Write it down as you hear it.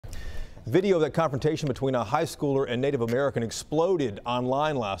Video of that confrontation between a high schooler and Native American exploded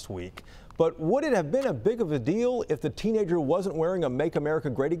online last week. But would it have been a big of a deal if the teenager wasn't wearing a Make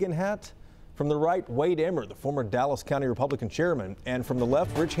America Great Again hat? From the right, Wade Emmert, the former Dallas County Republican chairman, and from the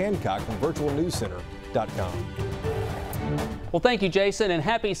left, Rich Hancock from virtualnewscenter.com. Well, thank you, Jason, and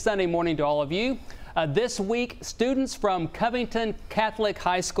happy Sunday morning to all of you. This week, students from Covington Catholic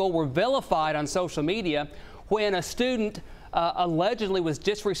High School were vilified on social media when a student allegedly was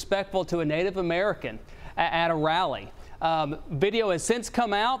disrespectful to a Native American at a rally. Video has since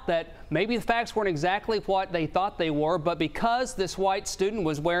come out that maybe the facts weren't exactly what they thought they were, but because this white student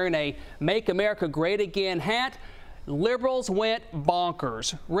was wearing a Make America Great Again hat, liberals went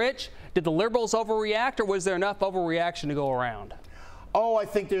bonkers. Rich, did the liberals overreact, or was there enough overreaction to go around? Oh, I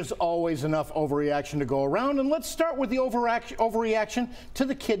think there's always enough overreaction to go around. And let's start with the overreaction to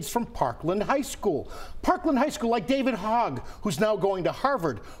the kids from Parkland High School. Parkland High School, like David Hogg, who's now going to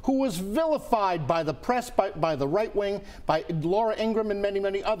Harvard, who was vilified by the press, by the right wing, by Laura Ingraham and many,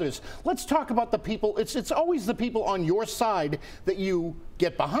 many others. Let's talk about the people. It's always the people on your side that you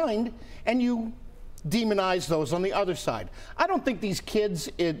get behind, and you demonize those on the other side. I don't think these kids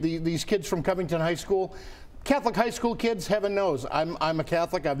from Covington High School, Catholic high school kids, heaven knows, I'm a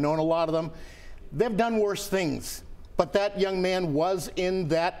Catholic, I've known a lot of them. They've done worse things. But that young man was in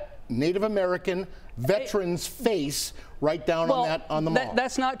that Native American veteran's face right down on the mall.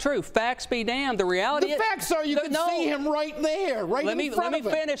 That's not true. Facts be damned. The reality is, the facts are you can see him right there, right in front of him. Let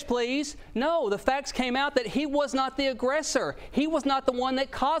me finish, please. No, the facts came out that he was not the aggressor. He was not the one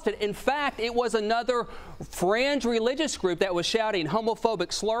that caused it. In fact, it was another fringe religious group that was shouting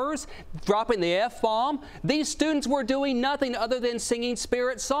homophobic slurs, dropping the F-bomb. These students were doing nothing other than singing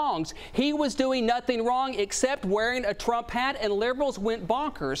spirit songs. He was doing nothing wrong except wearing a Trump hat, and liberals went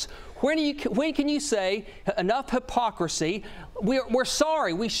bonkers. When can you say enough hypocrisy? We're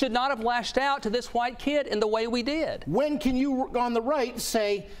sorry. We should not have lashed out to this white kid in the way we did. When can you, on the right,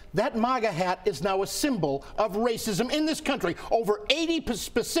 say that MAGA hat is now a symbol of racism in this country? Over 80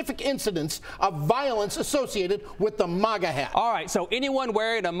 specific incidents of violence associated with the MAGA hat. All right, so anyone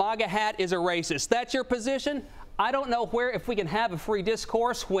wearing a MAGA hat is a racist. That's your position? I don't know if we can have a free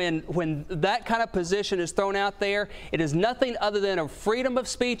discourse when that kind of position is thrown out there. It is nothing other than a freedom of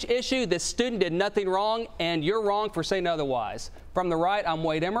speech issue. This student did nothing wrong, and you're wrong for saying otherwise. From the right, I'm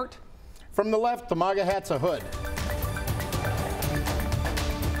Wade Emmert. From the left, the MAGA hat's a hood.